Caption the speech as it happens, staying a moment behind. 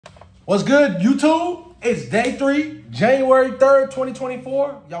What's good, YouTube? It's day 3, January 3rd,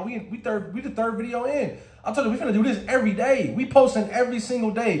 2024. Y'all, we the third video in. I'm telling you, we finna do this every day. We posting every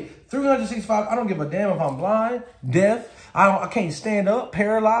single day. 365. I don't give a damn if I'm blind, deaf, I can't stand up,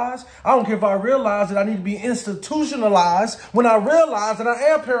 paralyzed. I don't care if I realize that I need to be institutionalized when I realize that I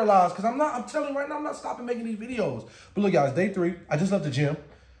am paralyzed. Because I'm telling you right now, I'm not stopping making these videos. But look, guys, day 3. I just left the gym.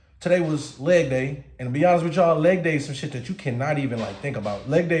 Today was leg day. And to be honest with y'all, leg day is some shit that you cannot even think about.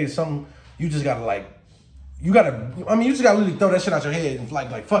 Leg day is something you just gotta you just gotta literally throw that shit out your head and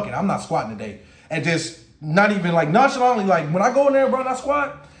fuck it, I'm not squatting today. And just not even nonchalantly, when I go in there, bro, and I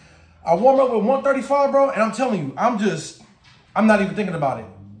squat, I warm up with 135, bro, and I'm telling you, I'm not even thinking about it.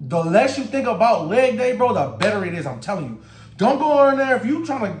 The less you think about leg day, bro, the better it is, I'm telling you. Don't go in there, if you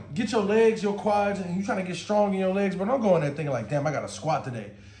trying to get your legs, your quads, and you trying to get strong in your legs, bro, don't go in there thinking damn, I got to squat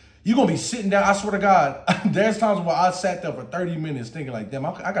today. You're going to be sitting down, I swear to God, there's times where I sat there for 30 minutes thinking damn,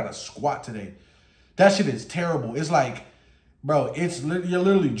 I got to squat today. That shit is terrible. It's bro, you're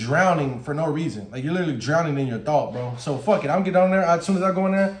literally drowning for no reason. You're literally drowning in your thought, bro. So fuck it. I'm getting on there. As soon as I go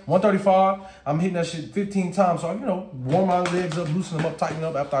in there, 135, I'm hitting that shit 15 times. So, warm my legs up, loosen them up, tighten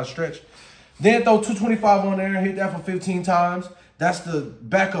up after I stretch. Then throw 225 on there, hit that for 15 times. That's the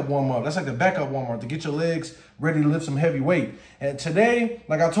backup warm-up. That's the backup warm-up to get your legs ready to lift some heavy weight. And today,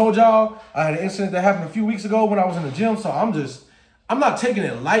 like I told y'all, I had an incident that happened a few weeks ago when I was in the gym. So I'm not taking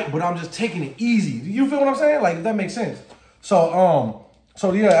it light, but I'm just taking it easy. You feel what I'm saying? If that makes sense. So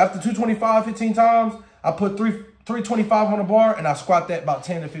yeah, after 225, 15 times, I put 325 on the bar and I squat that about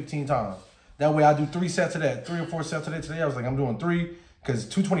 10 to 15 times. That way I do 3 sets of that, 3 or 4 sets of that. Today I was I'm doing 3 because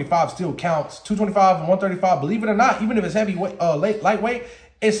 225 still counts. 225 and 135, believe it or not, even if it's heavyweight, lightweight,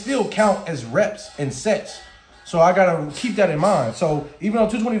 it still count as reps and sets. So I gotta keep that in mind. So even though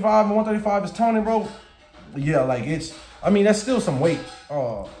 225 and 135 is toning, bro, yeah, that's still some weight.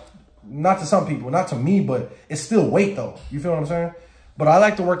 Not to some people, not to me, but it's still weight though. You feel what I'm saying? But I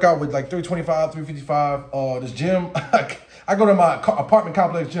like to work out with 325, 355. This gym, I go to my apartment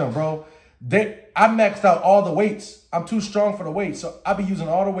complex gym, bro. I maxed out all the weights. I'm too strong for the weights, so I be using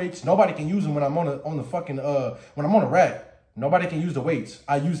all the weights. Nobody can use them when I'm on the rack. Nobody can use the weights.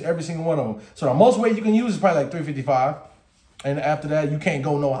 I use every single one of them. So the most weight you can use is probably 355, and after that you can't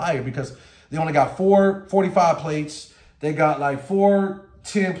go no higher because they only got 4 45 plates. They got 4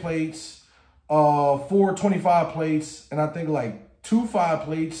 10 plates, 4 25 plates, and I think 2 5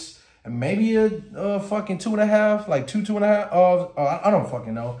 plates, and maybe a fucking 2.5, 2 2.5. I don't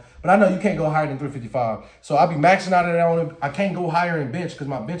fucking know, but I know you can't go higher than 355. So I'll be maxing out at that. I can't go higher in bench because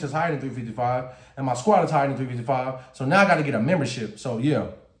my bench is higher than 355, and my squat is higher than 355. So now I got to get a membership. So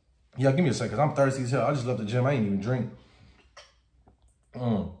yeah, give me a second. I'm thirsty as hell. I just left the gym. I ain't even drink.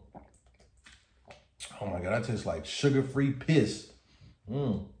 Oh my God, that tastes like sugar-free piss.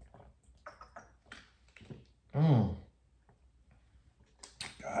 God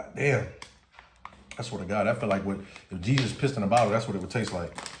damn. I swear to God, I feel like if Jesus pissed in a bottle, that's what it would taste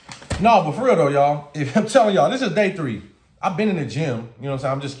like. No, but for real though, y'all, I'm telling y'all, this is day 3. I've been in the gym, you know what I'm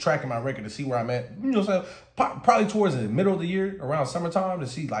saying? I'm just tracking my record to see where I'm at, you know what I'm saying? Probably towards the middle of the year, around summertime, to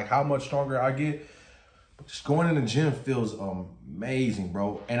see how much stronger I get. But just going in the gym feels amazing,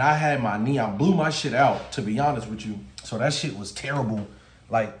 bro. And I had my knee, I blew my shit out, to be honest with you. So that shit was terrible.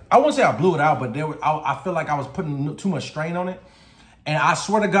 I wouldn't say I blew it out, but I feel like I was putting too much strain on it. And I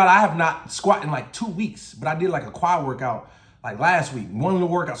swear to God, I have not squatted in 2 weeks, but I did a quad workout last week, one of the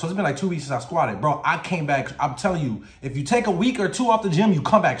workouts. So it's been 2 weeks since I squatted, bro. I came back. I'm telling you, if you take a week or 2 off the gym, you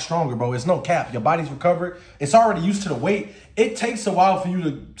come back stronger, bro. It's no cap. Your body's recovered. It's already used to the weight. It takes a while for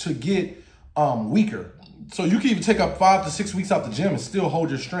you to get weaker. So you can even take up 5 to 6 weeks off the gym and still hold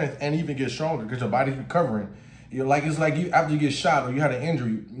your strength and even get stronger because your body's recovering. It's like you after you get shot or you had an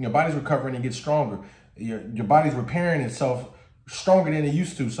injury, your body's recovering and gets stronger. Your body's repairing itself stronger than it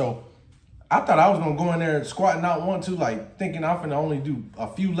used to. So I thought I was gonna go in there and squat and not want to, thinking I'm gonna only do a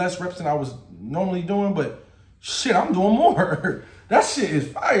few less reps than I was normally doing, but shit, I'm doing more. That shit is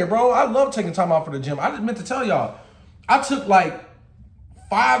fire, bro. I love taking time off for the gym. I just meant to tell y'all, I took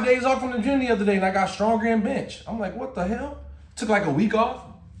 5 days off from the gym the other day and I got stronger in bench. I'm like, what the hell? Took a week off.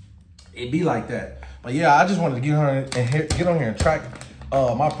 It'd be like that. But yeah, I just wanted to get on here and track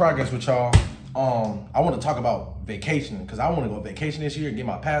my progress with y'all. I want to talk about vacationing because I want to go on vacation this year and get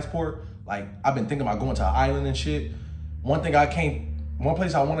my passport. I've been thinking about going to an island and shit. One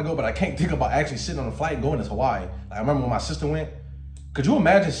place I want to go, but I can't think about actually sitting on a flight and going is Hawaii. I remember when my sister went. Could you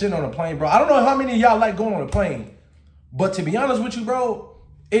imagine sitting on a plane, bro? I don't know how many of y'all like going on a plane, but to be honest with you, bro,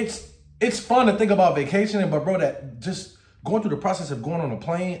 it's fun to think about vacationing, but bro, that just going through the process of going on a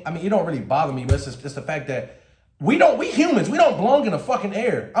plane, I mean, it don't really bother me, but it's the fact that we humans, we don't belong in the fucking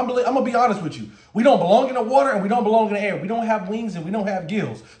air. I'm gonna be honest with you. We don't belong in the water and we don't belong in the air. We don't have wings and we don't have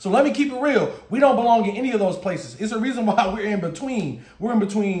gills. So let me keep it real. We don't belong in any of those places. It's a reason why we're in between. We're in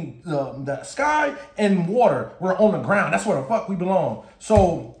between the sky and water. We're on the ground. That's where the fuck we belong.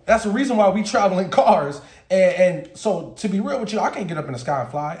 So that's the reason why we travel in cars. And so to be real with you, I can't get up in the sky and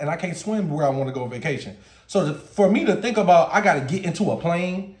fly, and I can't swim where I want to go vacation. So for me to think about, I got to get into a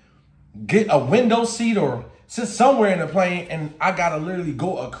plane, get a window seat or sit somewhere in the plane, and I got to literally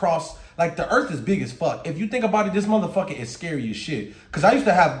go across. Like, the earth is big as fuck. If you think about it, this motherfucker is scary as shit. Because I used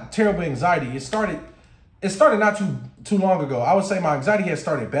to have terrible anxiety. It started not too long ago. I would say my anxiety had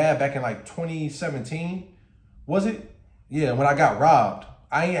started bad back in like 2017. Was it? Yeah, when I got robbed.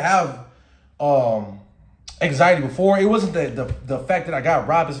 I didn't have anxiety before. It wasn't the fact that I got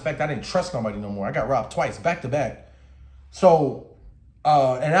robbed. It's the fact that I didn't trust nobody no more. I got robbed twice, back to back. So,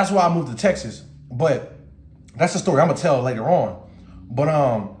 and that's why I moved to Texas. But that's the story I'm going to tell later on. But,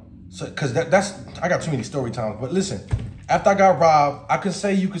 so, cause I got too many story times. But listen, after I got robbed,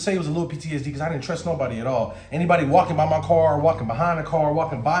 you could say it was a little PTSD because I didn't trust nobody at all. Anybody walking by my car, walking behind the car,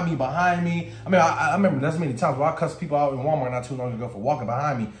 walking by me, behind me. I mean, I remember there's many times where I cussed people out in Walmart not too long ago for walking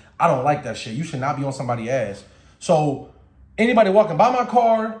behind me. I don't like that shit. You should not be on somebody's ass. So anybody walking by my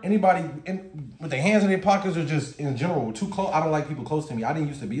car, anybody with their hands in their pockets, or just in general too close. I don't like people close to me. I didn't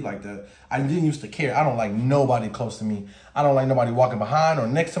used to be like that. I didn't used to care. I don't like nobody close to me. I don't like nobody walking behind or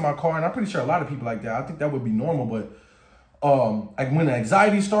next to my car. And I'm pretty sure a lot of people like that. I think that would be normal. But like when the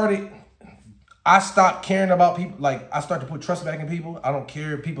anxiety started, I stopped caring about people. Like, I started to put trust back in people. I don't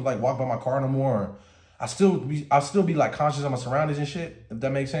care if people like walk by my car no more. Or I'll still be like conscious of my surroundings and shit, if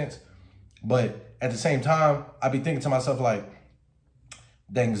that makes sense. But at the same time, I be thinking to myself, like,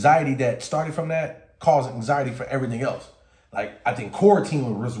 the anxiety that started from that caused anxiety for everything else. Like, I think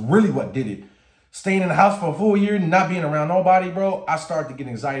quarantine was really what did it. Staying in the house for a full year, not being around nobody, bro, I started to get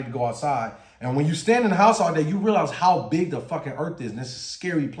anxiety to go outside. And when you stand in the house all day, you realize how big the fucking earth is. And it's a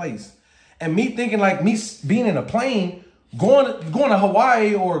scary place. And me thinking, like, me being in a plane, going to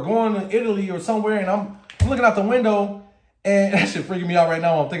Hawaii or going to Italy or somewhere, and I'm looking out the window, and that shit freaking me out right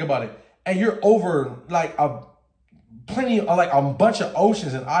now when I'm thinking about it. And you're over like a bunch of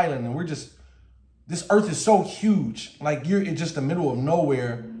oceans and islands, and this earth is so huge. Like, you're in just the middle of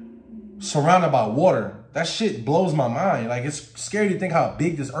nowhere, surrounded by water. That shit blows my mind. Like, it's scary to think how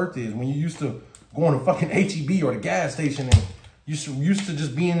big this earth is when you used to going to fucking HEB or the gas station, and you used to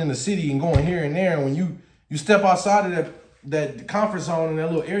just being in the city and going here and there. And when you step outside of that comfort zone in that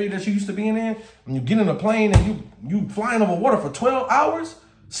little area that you used to be in, when you get in a plane and you flying over water for 12 hours,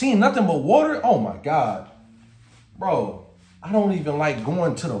 seeing nothing but water. Oh my God, bro. I don't even like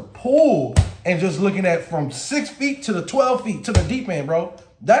going to the pool and just looking at from 6 feet to the 12 feet to the deep end, bro.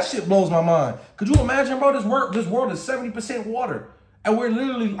 That shit blows my mind. Could you imagine, bro, this world is 70% water. And we're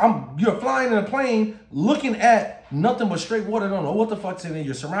literally, you're flying in a plane looking at nothing but straight water. Don't know what the fuck's in it.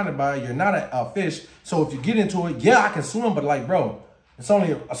 You're surrounded by it. You're not a fish. So if you get into it, yeah, I can swim, but like, bro, it's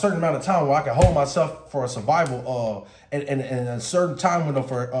only a certain amount of time where I can hold myself for a survival, and a certain time window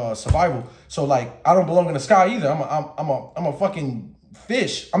for survival. So like, I don't belong in the sky either. I'm a fucking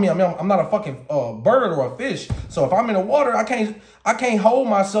fish. I'm not a fucking bird or a fish. So if I'm in the water, I can't hold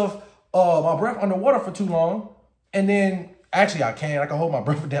myself my breath underwater for too long. And then actually I can hold my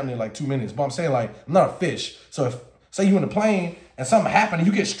breath for damn near like 2 minutes. But I'm saying, like, I'm not a fish. So if say you in a plane and something happened and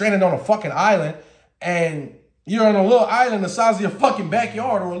you get stranded on a fucking island, and you're on a little island the size of your fucking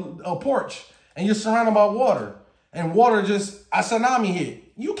backyard or a porch, and you're surrounded by water, and water just, a tsunami hit.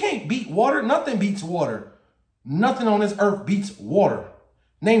 You can't beat water. Nothing beats water. Nothing on this earth beats water.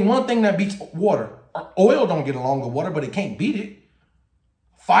 Name one thing that beats water. Oil don't get along with water, but it can't beat it.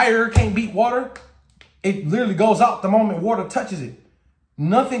 Fire can't beat water. It literally goes out the moment water touches it.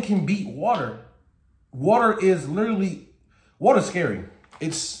 Nothing can beat water. Water is literally, water's scary.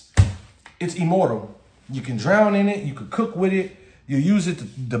 It's immortal. You can drown in it. You can cook with it. You use it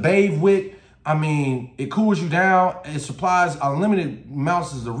to bathe with. I mean, it cools you down. It supplies unlimited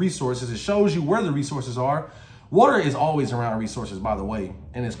amounts of resources. It shows you where the resources are. Water is always around resources, by the way.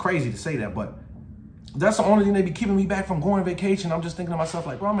 And it's crazy to say that, but that's the only thing they be keeping me back from going on vacation. I'm just thinking to myself,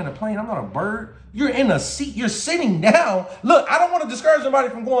 like, bro, I'm in a plane. I'm not a bird. You're in a seat. You're sitting down. Look, I don't want to discourage anybody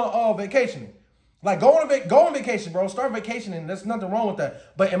from going vacationing. Like, go on vacation, bro. Start vacationing. There's nothing wrong with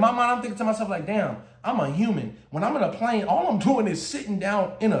that. But in my mind, I'm thinking to myself, like, damn, I'm a human. When I'm in a plane, all I'm doing is sitting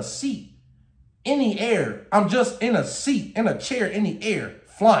down in a seat, in the air. I'm just in a seat, in a chair, in the air,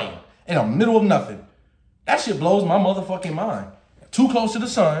 flying in the middle of nothing. That shit blows my motherfucking mind. Too close to the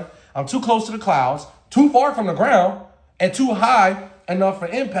sun. I'm too close to the clouds, too far from the ground, and too high enough for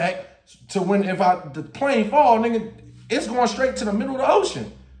impact. to when if the plane fall, nigga, it's going straight to the middle of the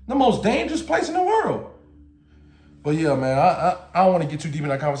ocean. The most dangerous place in the world. But yeah, man, I don't want to get too deep in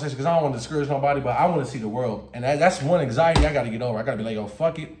that conversation because I don't want to discourage nobody, but I want to see the world. And that's one anxiety I got to get over. I got to be like, yo,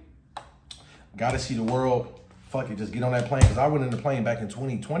 fuck it. Got to see the world. Fuck it, just get on that plane. Because I went in the plane back in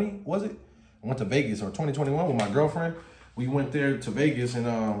 2020, was it? I went to Vegas, or 2021 with my girlfriend. We went there to Vegas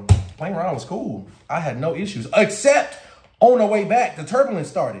and playing around was cool. I had no issues, except on the way back, the turbulence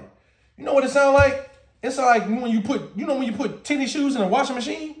started. You know what it sounded like? It's like when you put, when you put tennis shoes in a washing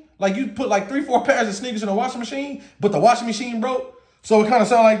machine? Like you put like 3-4 pairs of sneakers in a washing machine, but the washing machine broke. So it kind of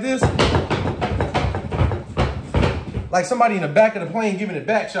sounded like this. Like somebody in the back of the plane giving it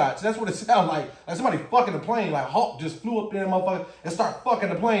back shots. That's what it sounded like. Like somebody fucking the plane. Like Hulk just flew up there, motherfucker, and start fucking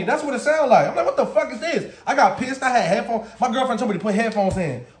the plane. That's what it sounded like. I'm like, what the fuck is this? I got pissed. I had headphones. My girlfriend told me to put headphones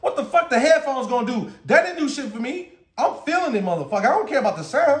in. What the fuck the headphones gonna do? That didn't do shit for me. I'm feeling it, motherfucker. I don't care about the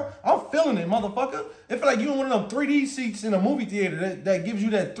sound. I'm feeling it, motherfucker. It feel like you in one of them 3D seats in a movie theater that gives you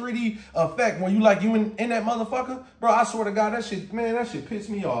that 3D effect when you like you in that motherfucker. Bro, I swear to God, that shit, man, that shit pissed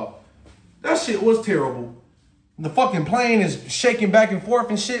me off. That shit was terrible. The fucking plane is shaking back and forth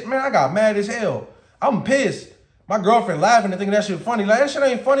and shit. Man, I got mad as hell. I'm pissed. My girlfriend laughing and thinking that shit funny. Like, that shit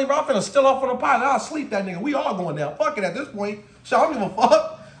ain't funny, bro. I'm finna still off on the pilot. I'll sleep that nigga. We all going down. Fuck it at this point. Shit, I don't give a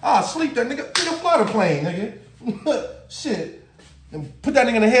fuck. I'll sleep that nigga. Nigga, fly the plane, nigga. Shit. And put that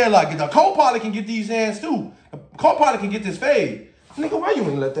nigga in the headlock. The co-pilot can get these hands too. The co-pilot can get this fade. Nigga, why you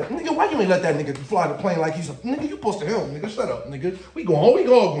ain't let that nigga fly the plane like he's a nigga? You supposed to help, nigga. Shut up, nigga. We all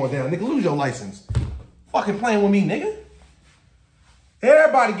going down, nigga. Lose your license. Fucking playing with me, nigga.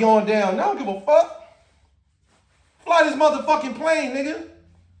 Everybody going down. I don't give a fuck. Fly this motherfucking plane, nigga.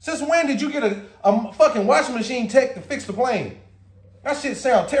 Since when did you get a fucking washing machine tech to fix the plane? That shit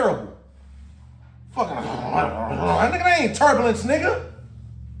sound terrible. Fucking, nigga, that ain't turbulence, nigga.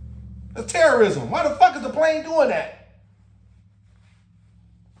 That's terrorism. Why the fuck is the plane doing that?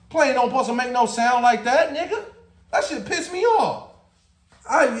 Plane don't supposed to make no sound like that, nigga. That shit pissed me off.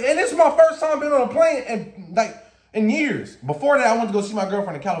 And this is my first time being on a plane in years. Before that, I went to go see my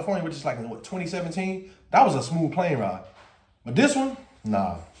girlfriend in California, which is like, what, 2017? That was a smooth plane ride. But this one,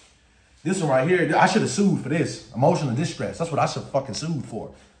 nah. This one right here, I should have sued for this. Emotional distress. That's what I should fucking sued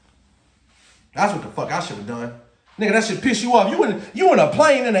for. That's what the fuck I should have done. Nigga, that shit piss you off. You in a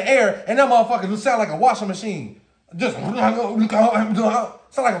plane in the air, and that motherfucker just sound like a washing machine. Just sound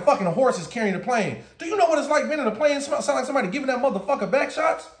like a fucking horse is carrying the plane. Do you know what it's like being in a plane? Sound like somebody giving that motherfucker back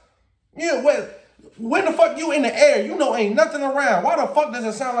shots? Yeah, when the fuck you in the air, you know ain't nothing around. Why the fuck does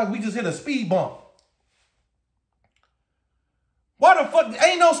it sound like we just hit a speed bump? Why the fuck,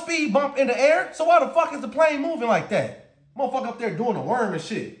 ain't no speed bump in the air? So why the fuck is the plane moving like that? Motherfucker up there doing a worm and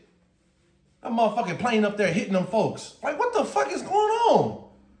shit. That motherfucking plane up there hitting them folks. Like, what the fuck is going on?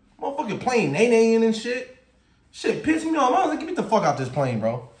 Motherfucking plane nay-naying and shit. Shit pissed me off. I was like, get me the fuck out this plane,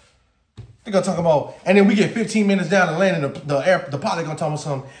 bro. They gonna talk about, and then we get 15 minutes down and land, and the pilot gonna tell me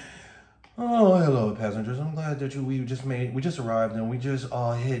something. Oh, hello, passengers. I'm glad that we just arrived, and we just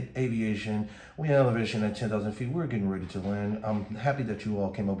hit aviation. We had elevation at 10,000 feet. We're getting ready to land. I'm happy that you all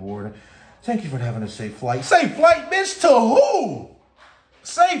came aboard. Thank you for having a safe flight. Safe flight, bitch, to who?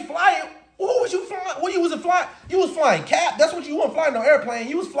 Safe flight? Who was you flying? What you was flying? You was flying cap. That's what you weren't flying no airplane.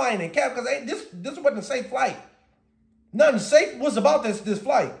 You was flying in cap because this wasn't a safe flight. Nothing safe was about this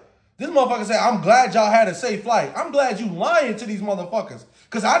flight. This motherfucker said, I'm glad y'all had a safe flight. I'm glad you lying to these motherfuckers.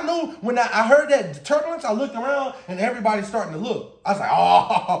 Because I knew when I heard that turbulence, I looked around and everybody's starting to look. I was like,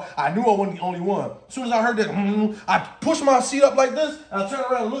 oh, I knew I wasn't the only one. As soon as I heard that, I pushed my seat up like this, and I turned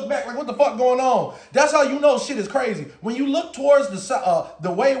around and looked back like, what the fuck going on? That's how you know shit is crazy. When you look towards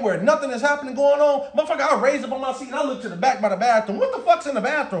the way where nothing is happening going on, motherfucker, I raised up on my seat and I looked to the back by the bathroom. What the fuck's in the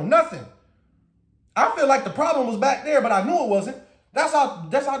bathroom? Nothing. I feel like the problem was back there, but I knew it wasn't. That's how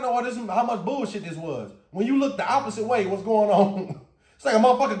I know how much bullshit this was. When you look the opposite way, what's going on? It's like a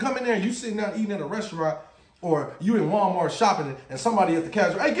motherfucker come in there and you sitting down eating at a restaurant, or you in Walmart shopping and somebody at the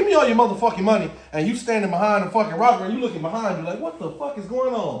cash, hey, give me all your motherfucking money, and you standing behind the fucking robber and you looking behind you like, what the fuck is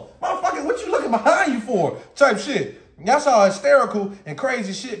going on? Motherfucker, what you looking behind you for? Type shit. That's how hysterical and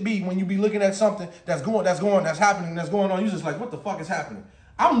crazy shit be when you be looking at something that's happening, that's going on. You just like, what the fuck is happening?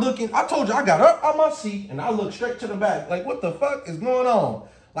 I'm looking, I told you I got up on my seat and I looked straight to the back. Like, what the fuck is going on?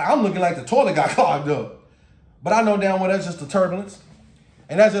 Like, I'm looking like the toilet got clogged up. But I know damn well that's just the turbulence.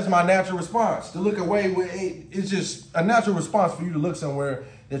 And that's just my natural response. To look away, it's just a natural response for you to look somewhere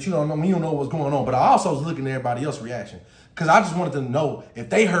that you don't know what's going on. But I also was looking at everybody else's reaction. Because I just wanted to know if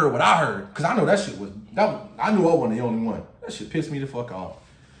they heard what I heard. Because I know that shit I knew I wasn't the only one. That shit pissed me the fuck off.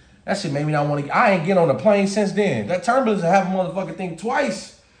 That shit made me not want to, I ain't get on a plane since then. That turbulence have a motherfucking thing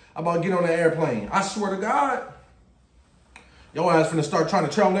twice. I'm about to get on the airplane. I swear to God. Your ass finna start trying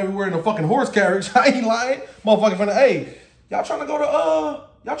to travel everywhere in a fucking horse carriage. I ain't lying. Motherfucker finna, hey, y'all trying to go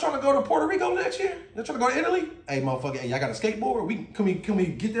to Puerto Rico next year? Y'all trying to go to Italy? Hey, motherfucker, hey, y'all got a skateboard? Can we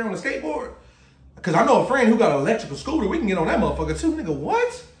get there on a skateboard? Because I know a friend who got an electrical scooter. We can get on that motherfucker too. Nigga,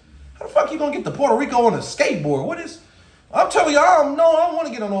 what? How the fuck you gonna get to Puerto Rico on a skateboard? What is... I'm telling you, I don't want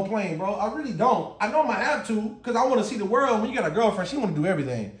to get on no plane, bro. I really don't. I know I'm going to have to because I want to see the world. When you got a girlfriend, she want to do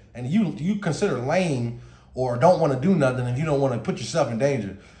everything. And you consider lame or don't want to do nothing if you don't want to put yourself in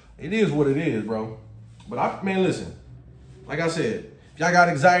danger. It is what it is, bro. But, man, listen. Like I said, if y'all got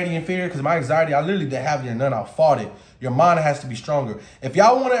anxiety and fear, because my anxiety, I literally didn't have it or none. I fought it. Your mind has to be stronger. If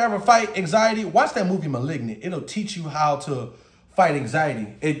y'all want to ever fight anxiety, watch that movie Malignant. It'll teach you how to fight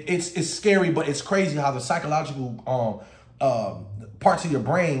anxiety. It's scary, but it's crazy how the psychological... parts of your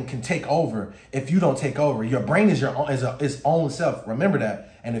brain can take over if you don't take over. Your brain is its own self. Remember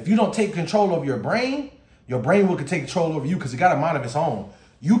that. And if you don't take control of your brain will take control over you because it got a mind of its own.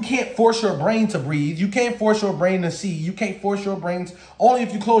 You can't force your brain to breathe. You can't force your brain to see. You can't force your brains only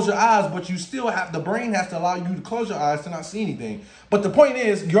if you close your eyes, but you still have, the brain has to allow you to close your eyes to not see anything. But the point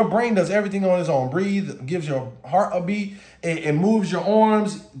is, your brain does everything on its own. Breathe, gives your heart a beat, it moves your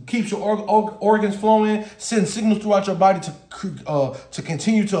arms, keeps your organs flowing, sends signals throughout your body to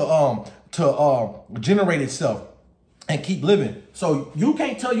continue to generate itself and keep living. So you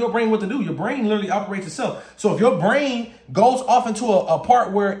can't tell your brain what to do. Your brain literally operates itself. So if your brain goes off into a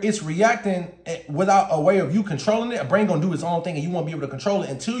part where it's reacting without a way of you controlling it, a brain gonna do its own thing and you won't be able to control it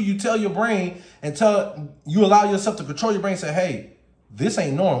until you tell your brain, until you allow yourself to control your brain, say, hey, this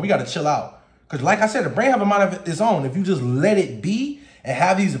ain't normal. We gotta chill out. Because like I said, the brain have a mind of its own. If you just let it be and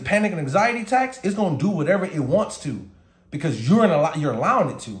have these panic and anxiety attacks, it's gonna do whatever it wants to because you're allowing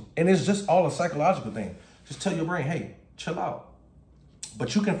it to. And it's just all a psychological thing. Just tell your brain, hey, chill out.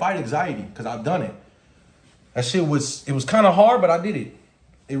 But you can fight anxiety because I've done it. That shit was kind of hard, but I did it.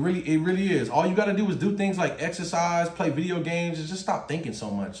 It really is. All you got to do is do things like exercise, play video games, and just stop thinking so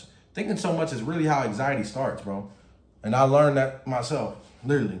much. Thinking so much is really how anxiety starts, bro. And I learned that myself,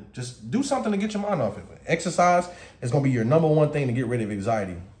 literally. Just do something to get your mind off it. Exercise is going to be your #1 thing to get rid of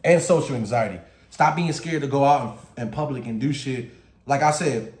anxiety and social anxiety. Stop being scared to go out in public and do shit. Like I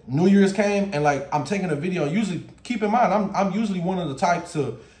said, New Year's came and like I'm taking a video. Usually, keep in mind, I'm usually one of the types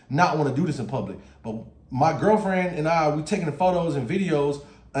to not want to do this in public. But my girlfriend and I, we taking the photos and videos.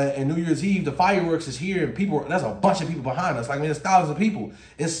 And New Year's Eve, the fireworks is here, and people. There's a bunch of people behind us. Like, man, there's thousands of people.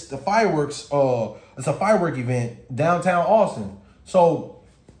 It's the fireworks. It's a firework event downtown Austin. So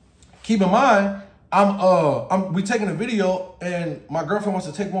keep in mind, we taking a video, and my girlfriend wants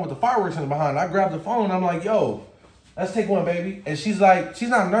to take one with the fireworks in the behind. I grabbed the phone, and I'm like, yo. Let's take one, baby. And she's like, she's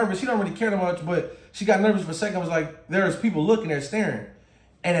not nervous. She don't really care that much, but she got nervous for a second. I was like, there's people looking there staring.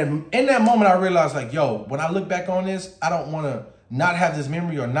 And in that moment, I realized like, yo, when I look back on this, I don't want to not have this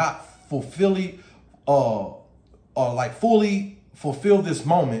memory or not fully fulfill this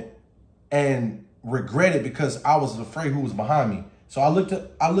moment and regret it because I was afraid who was behind me. So I looked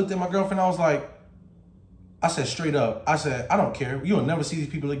at my girlfriend. I said straight up, I said, I don't care. You'll never see these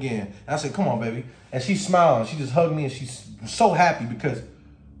people again. And I said, come on, baby. And she smiled. She just hugged me and she's so happy because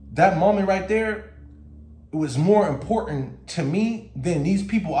that moment right there, it was more important to me than these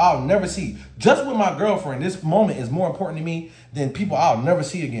people I'll never see. Just with my girlfriend, this moment is more important to me than people I'll never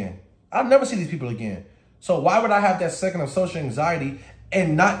see again. I'll never see these people again. So why would I have that second of social anxiety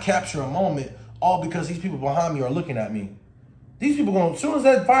and not capture a moment all because these people behind me are looking at me? These people as soon as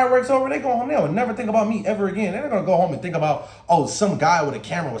that fireworks over, they go home. They'll never think about me ever again. They're not going to go home and think about, oh, some guy with a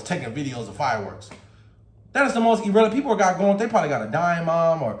camera was taking videos of fireworks. That is the most irrelevant. People got going, they probably got a dying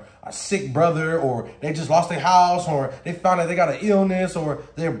mom or a sick brother, or they just lost their house, or they found out they got an illness, or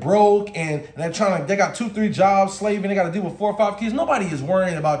they're broke and they got 2-3 jobs, slaving, they got to deal with 4 or 5 kids. Nobody is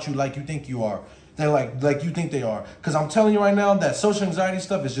worrying about you like you think you are. They're like you think they are. Because I'm telling you right now, that social anxiety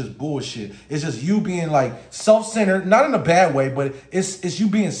stuff is just bullshit. It's just you being like self-centered, not in a bad way, but it's you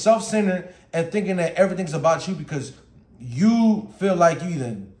being self-centered and thinking that everything's about you because you feel like you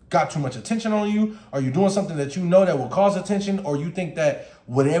either got too much attention on you, or you're doing something that you know that will cause attention, or you think that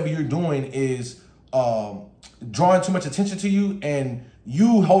whatever you're doing is drawing too much attention to you, and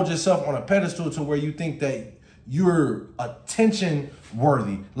you hold yourself on a pedestal to where you think that you're attention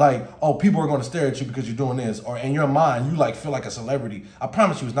worthy. Like, oh, people are going to stare at you because you're doing this, or in your mind, you like feel like a celebrity. I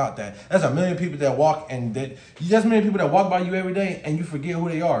promise you it's not that. There's a million people that walk there's many people that walk by you every day and you forget who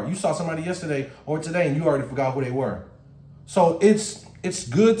they are. You saw somebody yesterday or today and you already forgot who they were. So it's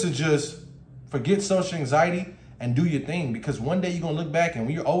good to just forget social anxiety and do your thing, because one day you're going to look back and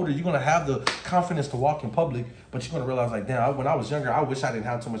when you're older, you're going to have the confidence to walk in public But you're gonna realize like, damn, when I was younger, I wish I didn't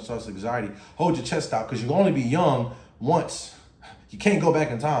have too much social anxiety. Hold your chest out, because you'll only be young once. You can't go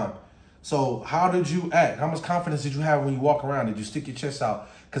back in time. So how did you act? How much confidence did you have when you walk around? Did you stick your chest out?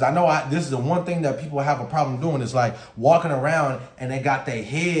 Because I know this is the one thing that people have a problem doing, is like walking around and they got their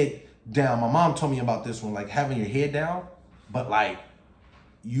head down. My mom told me about this one, like having your head down, but like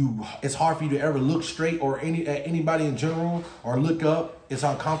it's hard for you to ever look straight or at anybody in general, or look up. It's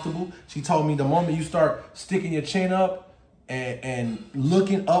uncomfortable. She told me the moment you start sticking your chin up and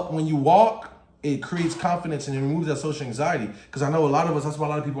looking up when you walk, it creates confidence and it removes that social anxiety. Because I know a lot of us, that's why a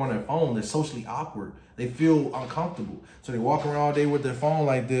lot of people on their phone, they're socially awkward. They feel uncomfortable. So they walk around all day with their phone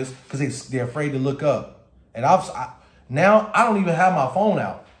like this because they're afraid to look up. And now I don't even have my phone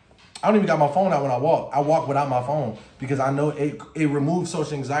out. I don't even got my phone out when I walk. I walk without my phone because I know it removes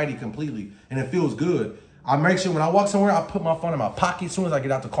social anxiety completely, and it feels good. I make sure when I walk somewhere, I put my phone in my pocket as soon as I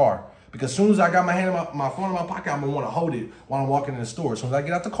get out the car. Because as soon as I got my phone in my pocket, I'm going to want to hold it while I'm walking in the store. As soon as I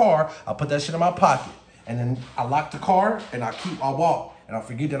get out the car, I put that shit in my pocket. And then I lock the car and I walk. And I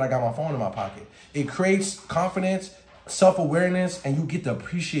forget that I got my phone in my pocket. It creates confidence, self-awareness, and you get to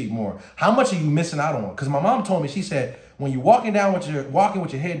appreciate more. How much are you missing out on? Because my mom told me, she said, when you're walking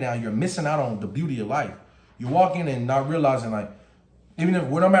with your head down, you're missing out on the beauty of life. You're walking and not realizing, like,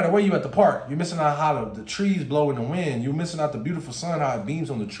 no matter where you at the park, you're missing out how the trees blow in the wind. You're missing out the beautiful sun, how it beams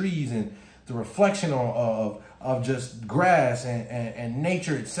on the trees, and the reflection of just grass and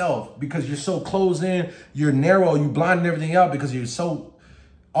nature itself. Because you're so closed in, you're narrow, you blinding everything out because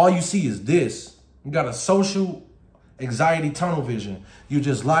all you see is this. You got a social anxiety tunnel vision. You're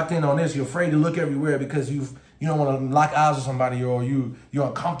just locked in on this. You're afraid to look everywhere because you don't want to lock eyes with somebody, or you're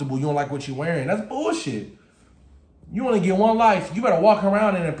uncomfortable. You don't like what you're wearing. That's bullshit. You only get one life. You better walk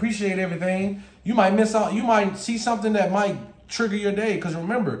around and appreciate everything. You might miss out. You might see something that might trigger your day. Because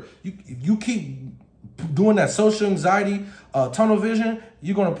remember, if you keep doing that social anxiety tunnel vision,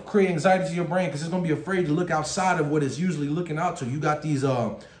 you're going to create anxiety to your brain because it's going to be afraid to look outside of what it's usually looking out to. You got these,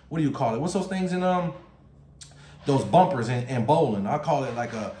 what do you call it? What's those things in those bumpers in bowling? I call it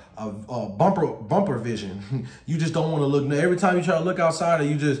like a bumper vision. You just don't want to look. Every time you try to look outside,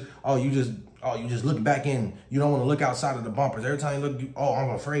 you just look back in. You don't want to look outside of the bumpers. Every time you look, I'm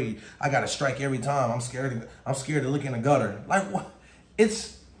afraid. I got to strike every time. I'm scared to look in the gutter. Like, what?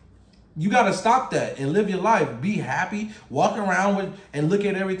 You got to stop that and live your life. Be happy. Walk around and look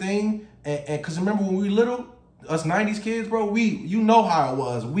at everything. And because remember when we were little, us 90s kids, bro, you know how it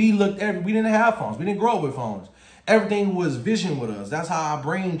was. We didn't have phones. We didn't grow up with phones. Everything was vision with us. That's how our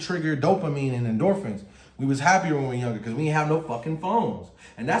brain triggered dopamine and endorphins. We was happier when we were younger because we didn't have no fucking phones.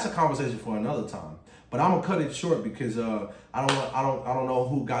 And that's a conversation for another time. But I'm gonna cut it short because I don't know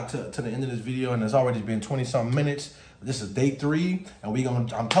who got to the end of this video, and it's already been 20-something minutes. This is day 3, and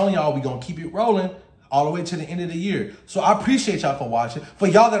I'm telling y'all, we gonna keep it rolling all the way to the end of the year. So I appreciate y'all for watching. For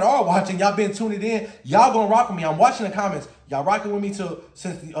y'all that are watching, y'all been tuning in, y'all gonna rock with me. I'm watching the comments. Y'all rocking with me until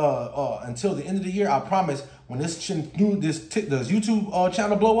the end of the year. I promise. When this YouTube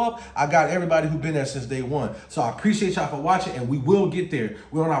channel blow up, I got everybody who been there since day 1. So I appreciate y'all for watching, and we will get there.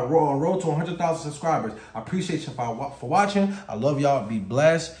 We're on our road to 100,000 subscribers. I appreciate y'all for watching. I love y'all. Be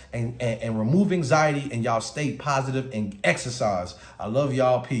blessed and remove anxiety, and y'all stay positive and exercise. I love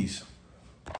y'all. Peace.